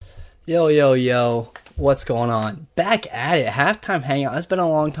Yo, yo, yo, what's going on? Back at it, halftime hangout. It's been a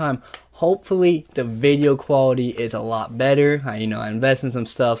long time. Hopefully, the video quality is a lot better. I invest in some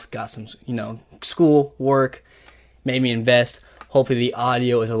stuff, got some, school, work, made me invest. Hopefully, the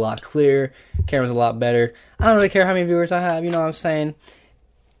audio is a lot clearer, camera's a lot better. I don't really care how many viewers I have, you know what I'm saying?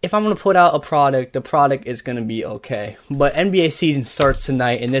 If I'm going to put out a product, the product is going to be okay. But NBA season starts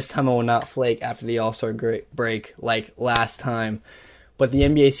tonight, and this time I will not flake after the All-Star break like last time. But the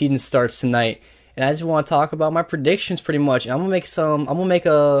NBA season starts tonight, and I just want to talk about my predictions pretty much. And I'm gonna make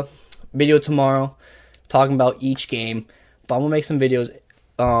a video tomorrow talking about each game. But I'm gonna make some videos.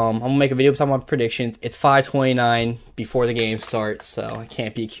 I'm gonna make a video talking about predictions. It's 5:29 before the game starts, so I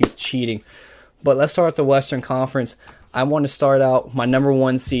can't be accused of cheating. But let's start with the Western Conference. I want to start out my number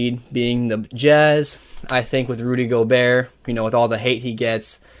one seed being the Jazz. I think with Rudy Gobert, with all the hate he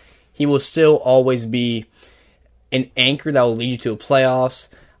gets, he will still always be an anchor that will lead you to the playoffs.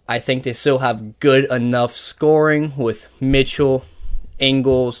 I think they still have good enough scoring with Mitchell,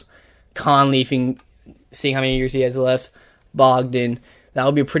 Ingles, Conley, seeing how many years he has left, Bogdan. That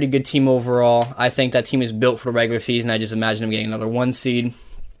would be a pretty good team overall. I think that team is built for the regular season. I just imagine them getting another one seed.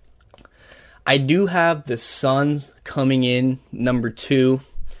 I do have the Suns coming in number two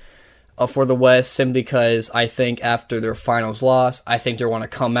for the West, simply because I think after their finals loss, I think they want to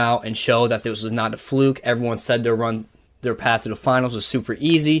come out and show that this was not a fluke. Everyone said their path to the finals was super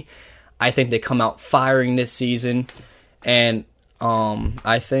easy. I think they come out firing this season, and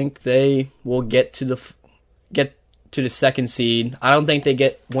I think they will get to the second seed. I don't think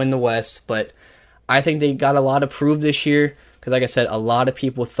they win the West, but I think they got a lot to prove this year because, like I said, a lot of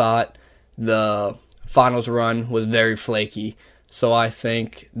people thought the finals run was very flaky. So I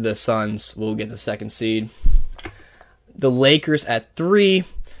think the Suns will get the second seed. The Lakers at 3.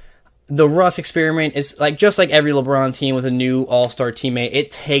 The Russ experiment is just like every LeBron team with a new all-star teammate.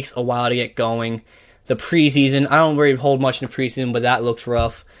 It takes a while to get going. The preseason, I don't really hold much in the preseason, but that looks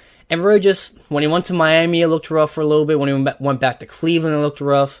rough. And really just, when he went to Miami, it looked rough for a little bit. When he went back to Cleveland, it looked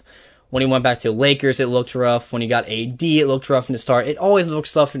rough. When he went back to the Lakers, it looked rough. When he got AD, it looked rough in the start. It always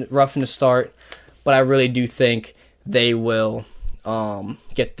looks rough in the start, but I really do think they will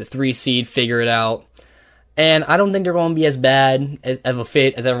get the 3 seed, figure it out. And I don't think they're going to be as bad of a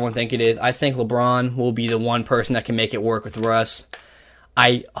fit as everyone think it is. I think LeBron will be the one person that can make it work with Russ.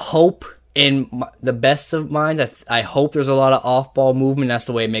 I hope, in the best of minds, I hope there's a lot of off-ball movement. That's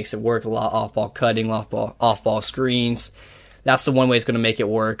the way it makes it work. A lot of off-ball cutting, off-ball screens. That's the one way it's going to make it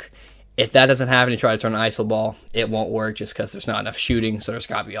work. If that doesn't happen, you try to turn an ISO ball, it won't work just because there's not enough shooting, so there's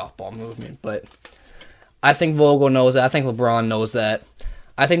got to be off-ball movement. But I think Vogel knows that. I think LeBron knows that.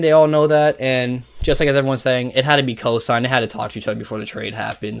 I think they all know that, and just like as everyone's saying, it had to be co-signed. They had to talk to each other before the trade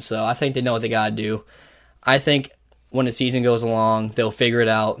happened, so I think they know what they got to do. I think when the season goes along, they'll figure it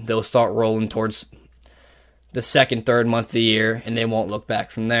out. They'll start rolling towards the second, third month of the year, and they won't look back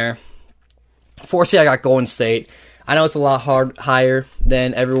from there. 4 seed, I got Golden State. I know it's a lot higher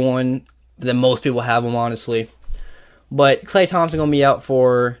than most people have them, honestly. But Klay Thompson going to be out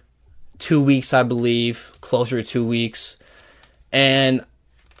for 2 weeks, I believe, closer to 2 weeks. And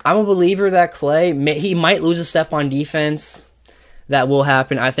I'm a believer that Klay, he might lose a step on defense. That will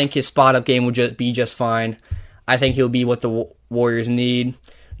happen. I think his spot-up game will be just fine. I think he'll be what the Warriors need.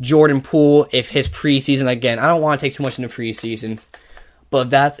 Jordan Poole, if his preseason, again, I don't want to take too much in the preseason,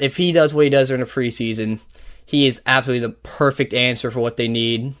 but if he does what he does during the preseason, he is absolutely the perfect answer for what they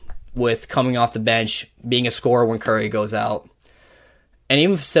need with coming off the bench, being a scorer when Curry goes out. And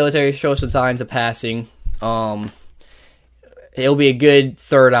even facilitator shows some signs of passing. He'll be a good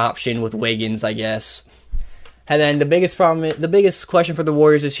third option with Wiggins, I guess. And then the biggest question for the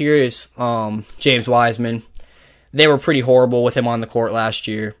Warriors this year is James Wiseman. They were pretty horrible with him on the court last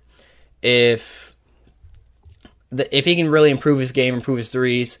year. If he can really improve his game, improve his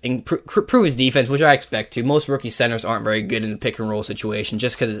threes, improve his defense, which I expect to. Most rookie centers aren't very good in the pick and roll situation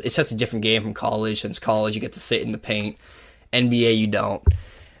just because it's such a different game from college. Since college, you get to sit in the paint. NBA, you don't.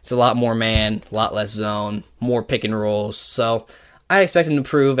 It's a lot more man, a lot less zone, more pick and rolls. So I expect him to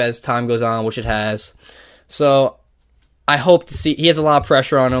improve as time goes on, which it has. So I hope to see. He has a lot of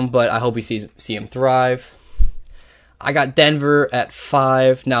pressure on him, but I hope we see him thrive. I got Denver at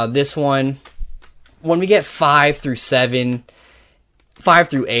 5. Now this one, when we get 5 through 7, 5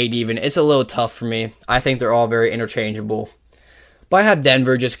 through 8 even, it's a little tough for me. I think they're all very interchangeable. But I have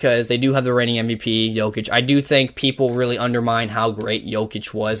Denver just because they do have the reigning MVP, Jokic. I do think people really undermine how great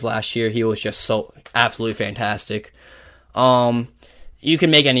Jokic was last year. He was just so absolutely fantastic. You can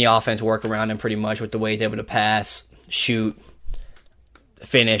make any offense work around him pretty much with the way he's able to pass, shoot,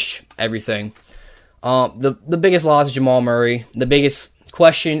 finish, everything. The biggest loss is Jamal Murray. The biggest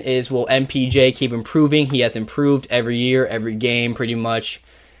question is, will MPJ keep improving? He has improved every year, every game, pretty much.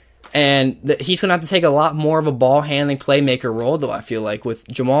 And he's going to have to take a lot more of a ball handling playmaker role, though, I feel like, with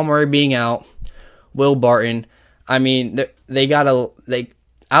Jamal Murray being out, Will Barton. I mean, they got to,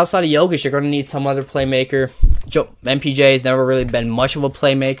 outside of Jokic, you're going to need some other playmaker. MPJ has never really been much of a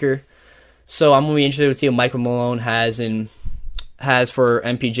playmaker. So I'm going to be interested to see what Michael Malone has for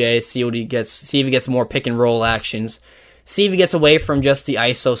MPJ, see if he gets more pick and roll actions, see if he gets away from just the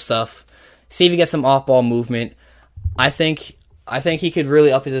ISO stuff, see if he gets some off ball movement. I think he could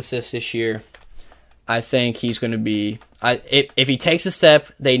really up his assists this year. I think he's going to be, if he takes a step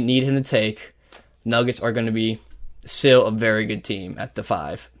they need him to take, Nuggets are going to be still a very good team at the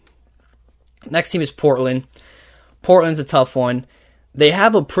 5. Next team is Portland. Portland's a tough one. They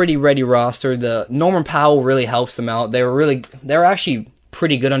have a pretty ready roster. The Norman Powell really helps them out. They were actually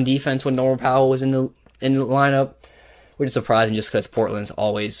pretty good on defense when Norman Powell was in the lineup, which is surprising just because Portland's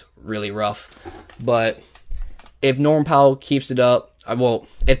always really rough. But if Norman Powell keeps it up,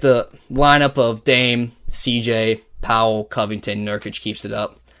 if the lineup of Dame, CJ, Powell, Covington, Nurkic keeps it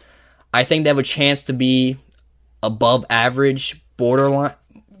up, I think they have a chance to be above average, borderline,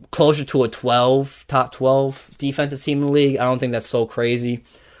 closer to a top 12 defensive team in the league. I don't think that's so crazy.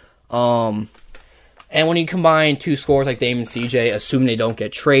 And when you combine two scorers like Dame and CJ, assuming they don't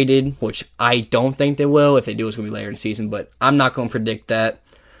get traded, which I don't think they will. If they do, it's going to be later in the season, but I'm not going to predict that.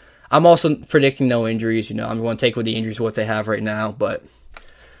 I'm also predicting no injuries. I'm going to take with the injuries what they have right now, but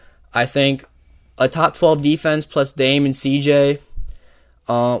I think a top 12 defense plus Dame and CJ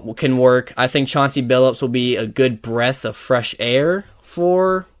can work. I think Chauncey Billups will be a good breath of fresh air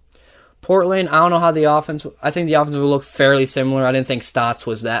for Portland. I don't know how the offense. I think the offense will look fairly similar. I didn't think Stotts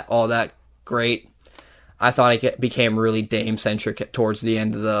was all that great. I thought it became really Dame centric towards the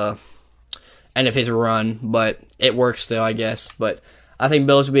end of his run, but it works still, I guess. But I think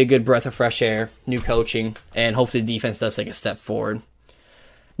Billups will be a good breath of fresh air, new coaching, and hopefully the defense does take a step forward.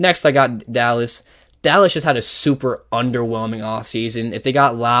 Next, I got Dallas. Dallas just had a super underwhelming offseason. If they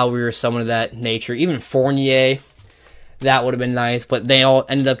got Lowry or someone of that nature, even Fournier, that would have been nice. But they all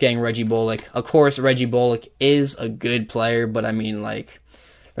ended up getting Reggie Bullock. Of course, Reggie Bullock is a good player, but I mean,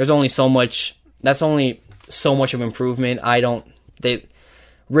 there's only so much. That's only so much of improvement.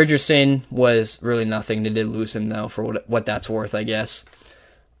 Richardson was really nothing. They did lose him, though, for what that's worth, I guess.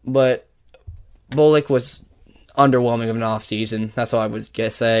 But Bullock was underwhelming of an offseason. That's all I would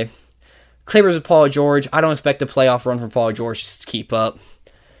say. Clippers with Paul George. I don't expect a playoff run from Paul George to keep up.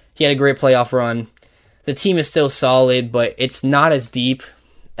 He had a great playoff run. The team is still solid, but it's not as deep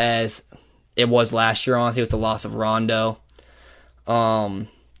as it was last year, honestly, with the loss of Rondo.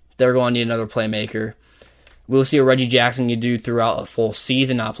 They're going to need another playmaker. We'll see what Reggie Jackson can do throughout a full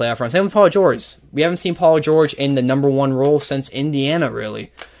season, not playoff run. Same with Paul George. We haven't seen Paul George in the number one role since Indiana,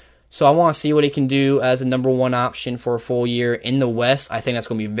 really. So I want to see what he can do as a number one option for a full year in the West. I think that's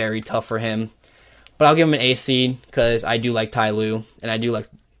going to be very tough for him. But I'll give him an A seed because I do like Ty Lue, and I do like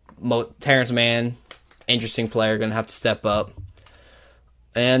Terrence Mann. Interesting player, going to have to step up.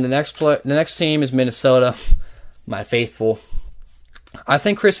 And the next team is Minnesota, my faithful. I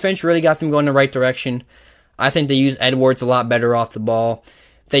think Chris Finch really got them going in the right direction. I think they use Edwards a lot better off the ball.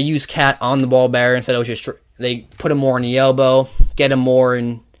 They use Cat on the ball better instead of just they put him more in the elbow, get him more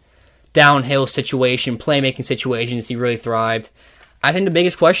in downhill situation, playmaking situations. He really thrived. I think the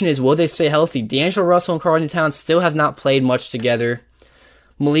biggest question is, will they stay healthy? D'Angelo Russell and Karl-Anthony Towns still have not played much together.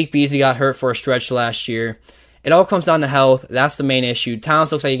 Malik Beasley got hurt for a stretch last year. It all comes down to health. That's the main issue.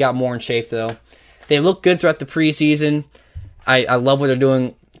 Towns looks like he got more in shape, though. They look good throughout the preseason. I love what they're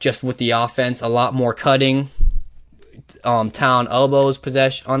doing just with the offense. A lot more cutting. Town elbows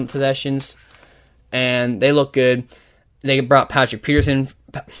on possessions. And they look good. They brought Patrick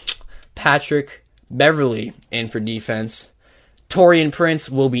Beverly in for defense. Taurean Prince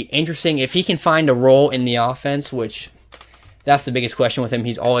will be interesting. If he can find a role in the offense, which that's the biggest question with him.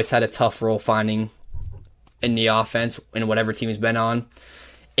 He's always had a tough role finding in the offense in whatever team he's been on.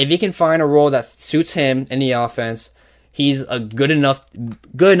 If he can find a role that suits him in the offense, he's a good enough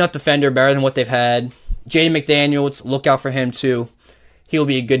defender, better than what they've had. Jaden McDaniels, look out for him too. He'll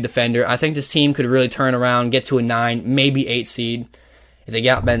be a good defender. I think this team could really turn around, get to a 9, maybe 8 seed. If they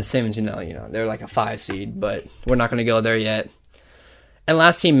got Ben Simmons, they're like a 5 seed, but we're not going to go there yet. And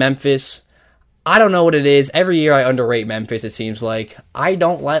last team, Memphis. I don't know what it is. Every year I underrate Memphis, it seems like.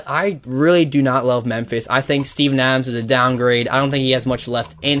 I really do not love Memphis. I think Steven Adams is a downgrade. I don't think he has much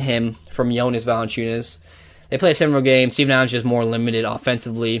left in him from Jonas Valanciunas. They play a similar game. Steven Adams is just more limited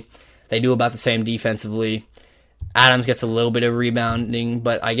offensively. They do about the same defensively. Adams gets a little bit of rebounding,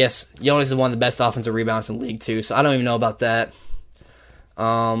 but I guess Jonas is one of the best offensive rebounds in the league too, so I don't even know about that.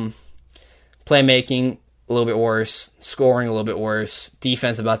 Playmaking a little bit worse, scoring a little bit worse,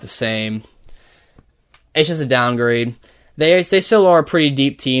 defense about the same. It's just a downgrade. They still are a pretty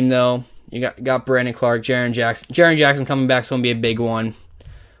deep team though. You got Brandon Clark, Jaren Jackson. Jaren Jackson coming back is going to be a big one.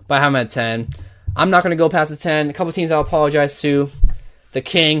 But I have him at 10. I'm not going to go past the 10. A couple teams I'll apologize to. The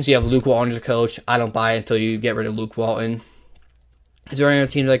Kings, you have Luke Walton as a coach. I don't buy it until you get rid of Luke Walton. Is there any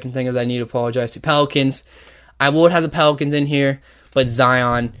other teams I can think of that I need to apologize to? Pelicans. I would have the Pelicans in here, but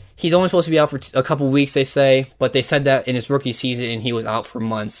Zion, he's only supposed to be out for a couple weeks, they say, but they said that in his rookie season, and he was out for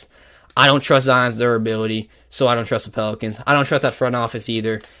months. I don't trust Zion's durability, so I don't trust the Pelicans. I don't trust that front office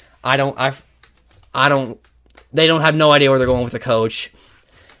either. They don't have no idea where they're going with the coach,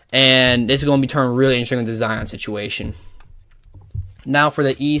 and it's going to be turned really interesting with the Zion situation. Now for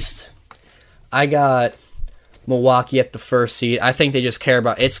the East, I got Milwaukee at the first seed. I think they just care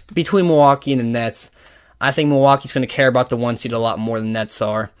about, it's between Milwaukee and the Nets. I think Milwaukee's going to care about the 1 seed a lot more than the Nets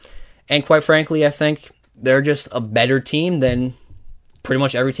are. And quite frankly, I think they're just a better team than pretty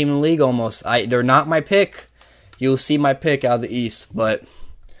much every team in the league almost. They're not my pick. You'll see my pick out of the East, but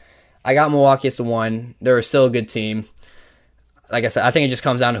I got Milwaukee as the 1. They're still a good team. Like I said, I think it just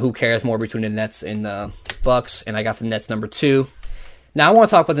comes down to who cares more between the Nets and the Bucks, and I got the Nets number 2. Now, I want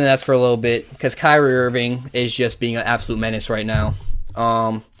to talk about the Nets for a little bit because Kyrie Irving is just being an absolute menace right now.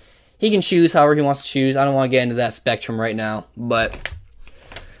 He can choose however he wants to choose. I don't want to get into that spectrum right now. But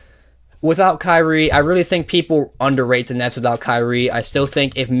without Kyrie, I really think people underrate the Nets without Kyrie. I still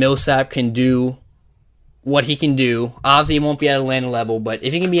think if Millsap can do what he can do, obviously he won't be at Atlanta level, but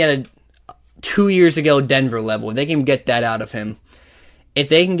if he can be at a 2 years ago Denver level, they can get that out of him. If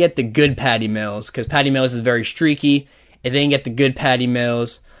they can get the good Patty Mills, because Patty Mills is very streaky, if they can get the good Patty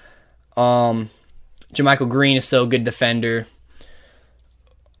Mills, JaMychal Green is still a good defender.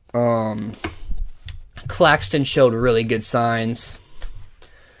 Claxton showed really good signs.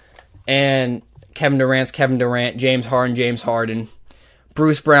 And Kevin Durant, James Harden.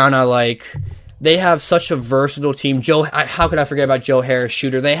 Bruce Brown, I like. They have such a versatile team. How could I forget about Joe Harris,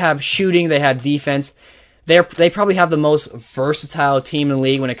 shooter? They have shooting, they have defense. They probably have the most versatile team in the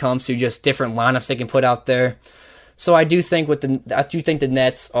league when it comes to just different lineups they can put out there. So I do think the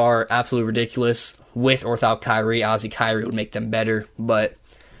Nets are absolutely ridiculous with or without Kyrie. Obviously, Kyrie would make them better, but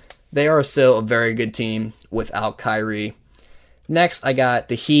they are still a very good team without Kyrie. Next, I got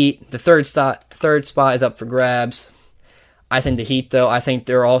the Heat. The third spot is up for grabs. I think the Heat, though. I think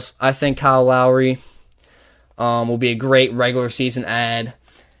Kyle Lowry will be a great regular season add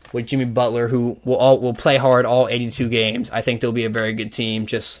with Jimmy Butler, who will play hard all 82 games. I think they'll be a very good team.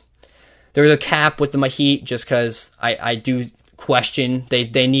 Just there's a cap with the Heat, just because I do question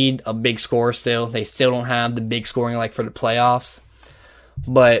they need a big score still. They still don't have the big scoring like for the playoffs,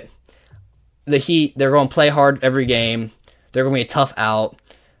 but the Heat, they're going to play hard every game. They're going to be a tough out.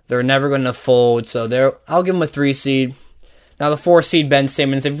 They're never going to fold, so I'll give them a 3 seed. Now the 4 seed, Ben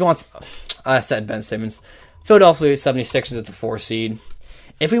Simmons. If you want, I said Ben Simmons. Philadelphia 76ers at the 4 seed.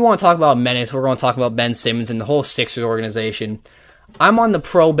 If we want to talk about menace, we're going to talk about Ben Simmons and the whole Sixers organization. I'm on the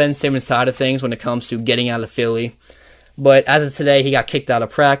pro Ben Simmons side of things when it comes to getting out of Philly. But as of today, he got kicked out of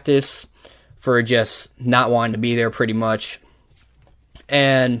practice for just not wanting to be there pretty much.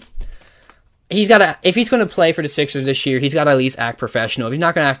 And if he's going to play for the Sixers this year, he's got to at least act professional. If he's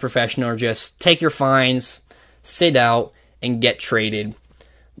not going to act professional, just take your fines, sit out, and get traded.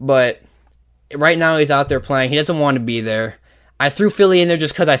 But right now he's out there playing. He doesn't want to be there. I threw Philly in there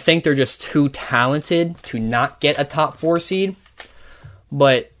just because I think they're just too talented to not get a top 4 seed.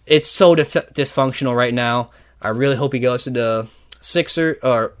 But it's so dysfunctional right now. I really hope he goes to the Sixers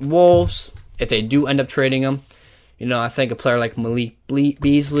or Wolves if they do end up trading him. You know, I think a player like Malik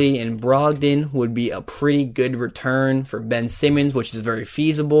Beasley and Brogdon would be a pretty good return for Ben Simmons, which is very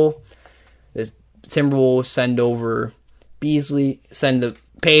feasible. This Timberwolves send over Beasley, send the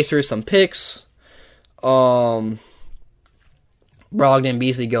Pacers some picks. Brogdon and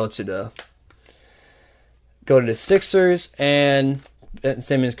Beasley go to the Sixers, and Ben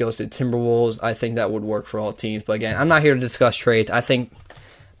Simmons goes to Timberwolves. I think that would work for all teams. But again, I'm not here to discuss trades. I think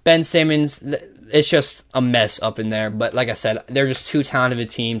Ben Simmons, it's just a mess up in there. But like I said, they're just too talented of a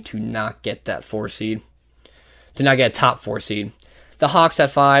team to not get that 4 seed. To not get a top 4 seed. The Hawks at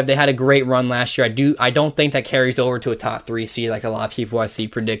 5, they had a great run last year. I don't think that carries over to a top 3 seed like a lot of people I see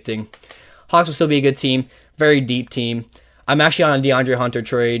predicting. Hawks will still be a good team. Very deep team. I'm actually on a DeAndre Hunter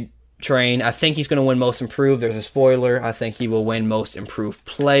train. I think he's going to win most improved. There's a spoiler. I think he will win most improved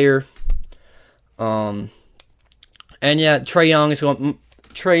player. And yeah, Trae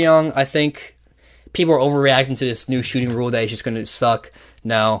Young, I think people are overreacting to this new shooting rule that he's just going to suck.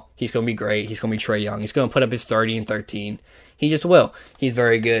 No, he's going to be great. He's going to be Trae Young. He's going to put up his 30 and 13. He just will. He's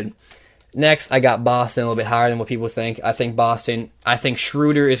very good. Next, I got Boston a little bit higher than what people think. I think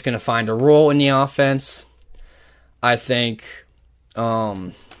Schroeder is going to find a role in the offense. I think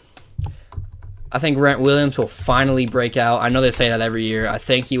Grant Williams will finally break out. I know they say that every year. I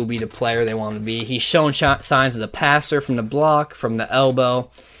think he will be the player they want him to be. He's shown signs as a passer from the block, from the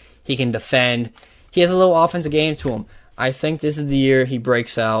elbow. He can defend. He has a little offensive game to him. I think this is the year he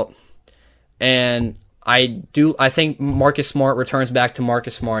breaks out. And I think Marcus Smart returns back to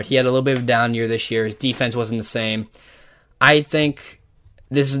Marcus Smart. He had a little bit of a down year this year. His defense wasn't the same. I think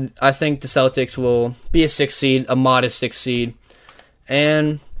the Celtics will be a 6 seed, a modest 6 seed.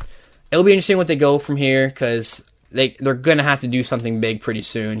 And it'll be interesting what they go from here, because they're going to have to do something big pretty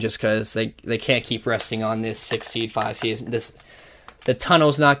soon, just because they can't keep resting on this 6 seed, 5 seed. The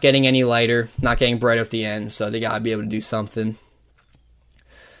tunnel's not getting any lighter, not getting brighter at the end, so they got to be able to do something.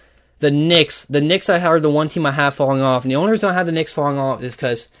 The Knicks I heard the one team I have falling off, and the only reason I have the Knicks falling off is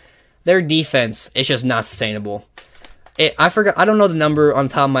because their defense is just not sustainable. I don't know the number on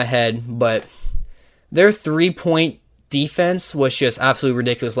top of my head, but their 3-point defense was just absolutely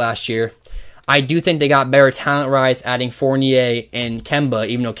ridiculous last year. I do think they got better talent-wise, adding Fournier and Kemba,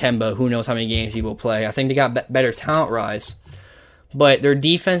 even though Kemba, who knows how many games he will play. I think they got better talent-wise, but their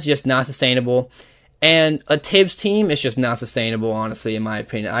defense is just not sustainable. And a Tibbs team is just not sustainable, honestly, in my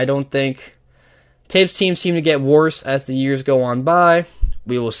opinion. I don't think Tibbs teams seem to get worse as the years go on by.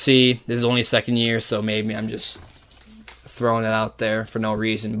 We will see. This is only second year, so maybe I'm just throwing it out there for no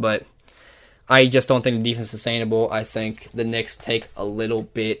reason. But I just don't think the defense is sustainable. I think the Knicks take a little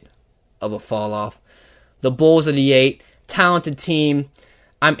bit of a fall off. The Bulls are the 8, talented team.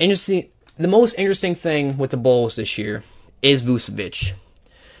 The most interesting thing with the Bulls this year is Vucevic.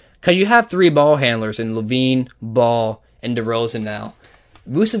 Because you have 3 ball handlers in LaVine, Ball, and DeRozan now.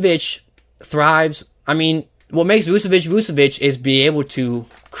 Vucevic thrives. I mean, what makes Vucevic is be able to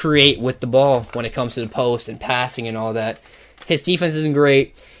create with the ball when it comes to the post and passing and all that. His defense isn't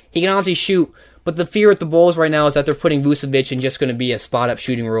great. He can obviously shoot, but the fear with the Bulls right now is that they're putting Vucevic in just going to be a spot-up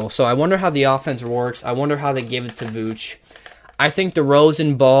shooting role. So I wonder how the offense works. I wonder how they give it to Vooch. I think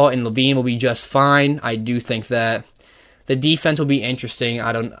DeRozan, Ball, and LaVine will be just fine. I do think that. The defense will be interesting.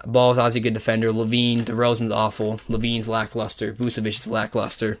 Ball's obviously a good defender. DeRozan's awful. LaVine's lackluster. Vucevic is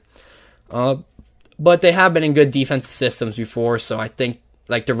lackluster. But they have been in good defensive systems before, so I think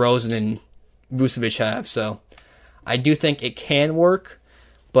like DeRozan and Vucevic have. So I do think it can work,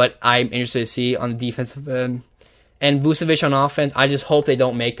 but I'm interested to see on the defensive end. And Vucevic on offense, I just hope they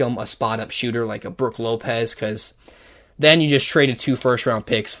don't make him a spot-up shooter like a Brook Lopez, because then you just traded 2 first-round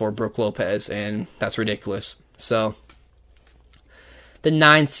picks for Brook Lopez, and that's ridiculous. So the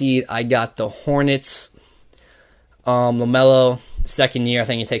 9 seed, I got the Hornets. LaMelo, second year, I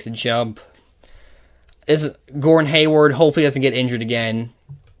think he takes a jump. Gordon Hayward, hopefully doesn't get injured again,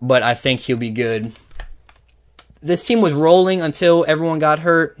 but I think he'll be good. This team was rolling until everyone got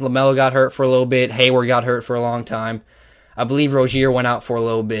hurt. LaMelo got hurt for a little bit. Hayward got hurt for a long time. I believe Rozier went out for a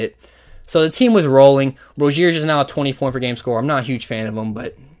little bit. So the team was rolling. Rozier's just now a 20-point per game scorer. I'm not a huge fan of him,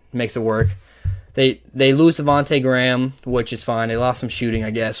 but makes it work. They lose Devontae Graham, which is fine. They lost some shooting,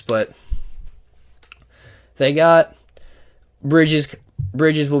 I guess, but they got Bridges.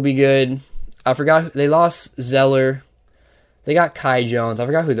 Bridges will be good. I forgot they lost Zeller. They got Kai Jones. I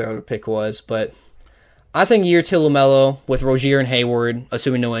forgot who their other pick was, but I think year 2 LaMelo with Rozier and Hayward,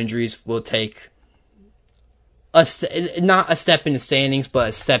 assuming no injuries, will take not a step in the standings, but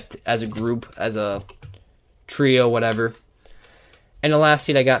a step as a group, as a trio, whatever. And the last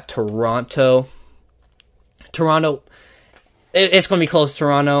seed, I got Toronto. It's going to be close to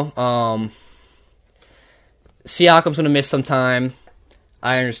Toronto. Siakam's going to miss some time.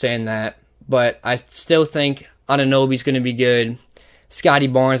 I understand that. But I still think Anunoby's going to be good. Scotty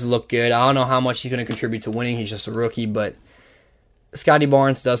Barnes look good. I don't know how much he's going to contribute to winning. He's just a rookie. But Scotty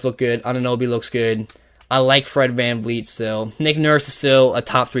Barnes does look good. Anunoby looks good. I like Fred VanVleet still. Nick Nurse is still a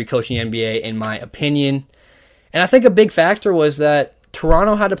top 3 coach in the NBA, in my opinion. And I think a big factor was that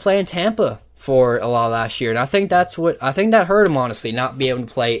Toronto had to play in Tampa for a lot last year, and I think that hurt them, honestly, not be able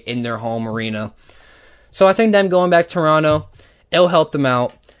to play in their home arena. So I think them going back to Toronto, it'll help them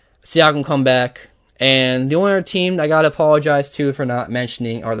out. Siakam come back, and the only other team I gotta apologize to for not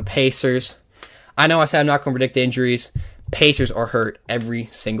mentioning are the Pacers. I know I said I'm not gonna predict injuries. Pacers are hurt every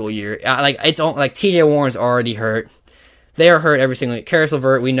single year. TJ Warren's already hurt. They are hurt every single year. Karis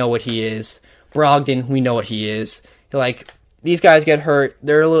LeVert, we know what he is. Brogdon, we know what he is. These guys get hurt.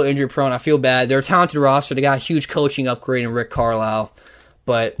 They're a little injury prone. I feel bad. They're a talented roster. They got a huge coaching upgrade in Rick Carlisle.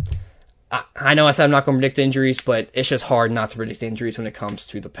 But I know I said I'm not going to predict injuries, but it's just hard not to predict injuries when it comes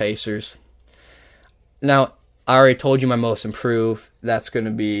to the Pacers. Now, I already told you my most improved. That's going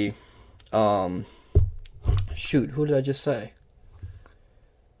to be, shoot, who did I just say?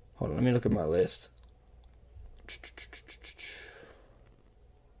 Hold on, let me look at my list.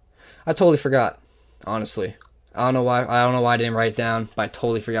 I totally forgot, honestly. I don't know why I didn't write it down, but I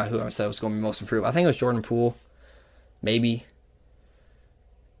totally forgot who I said was going to be most improved. I think it was Jordan Poole. Maybe.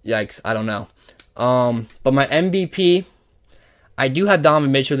 Yikes, I don't know. But my MVP, I do have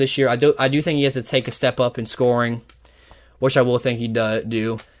Donovan Mitchell this year. I do think he has to take a step up in scoring, which I will think he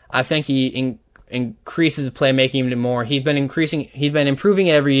do. I think he increases playmaking even more. He's been improving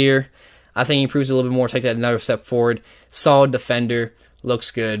it every year. I think he improves a little bit more, take that another step forward. Solid defender,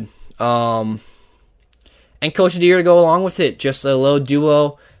 looks good. And Coach of the Year to go along with it. Just a little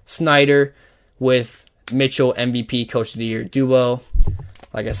duo, Snyder with Mitchell, MVP, Coach of the Year duo.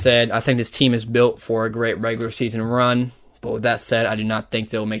 Like I said, I think this team is built for a great regular season run. But with that said, I do not think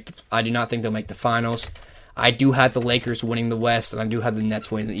they'll make the finals. I do have the Lakers winning the West, and I do have the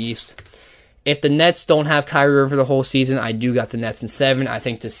Nets winning the East. If the Nets don't have Kyrie Irving for the whole season, I do got the Nets in 7. I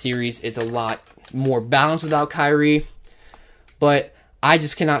think the series is a lot more balanced without Kyrie. But I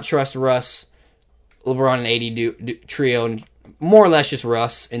just cannot trust Russ, LeBron, and AD trio, and more or less just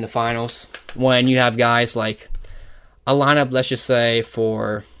Russ in the finals. When you have guys like a lineup, let's just say,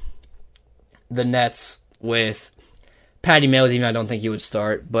 for the Nets with Patty Mills, even though I don't think he would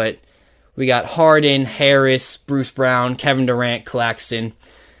start. But we got Harden, Harris, Bruce Brown, Kevin Durant, Claxton.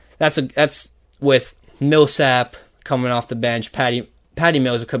 That's with Millsap coming off the bench. Patty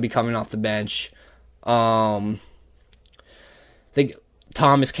Mills could be coming off the bench. I think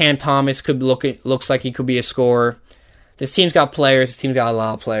Cam Thomas looks like he could be a scorer. This team's got players. This team's got a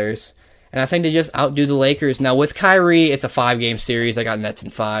lot of players. And I think they just outdo the Lakers. Now, with Kyrie, it's a 5-game series. I got Nets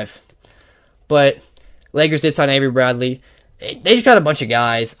in 5. But Lakers did sign Avery Bradley. They just got a bunch of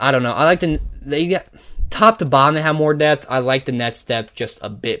guys. I don't know. They got top to bottom, they have more depth. I like the Nets' depth just a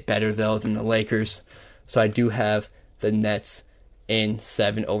bit better, though, than the Lakers. So I do have the Nets in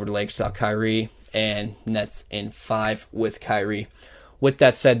 7 over the Lakers without Kyrie, and Nets in 5 with Kyrie. With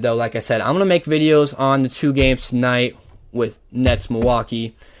that said, though, like I said, I'm going to make videos on the 2 games tonight with Nets,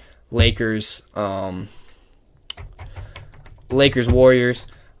 Milwaukee, Lakers, Warriors.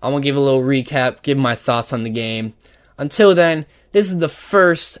 I'm going to give a little recap, give my thoughts on the game. Until then, this is the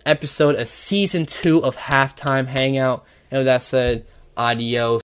first episode of Season 2 of Halftime Hangout. And with that said, adios.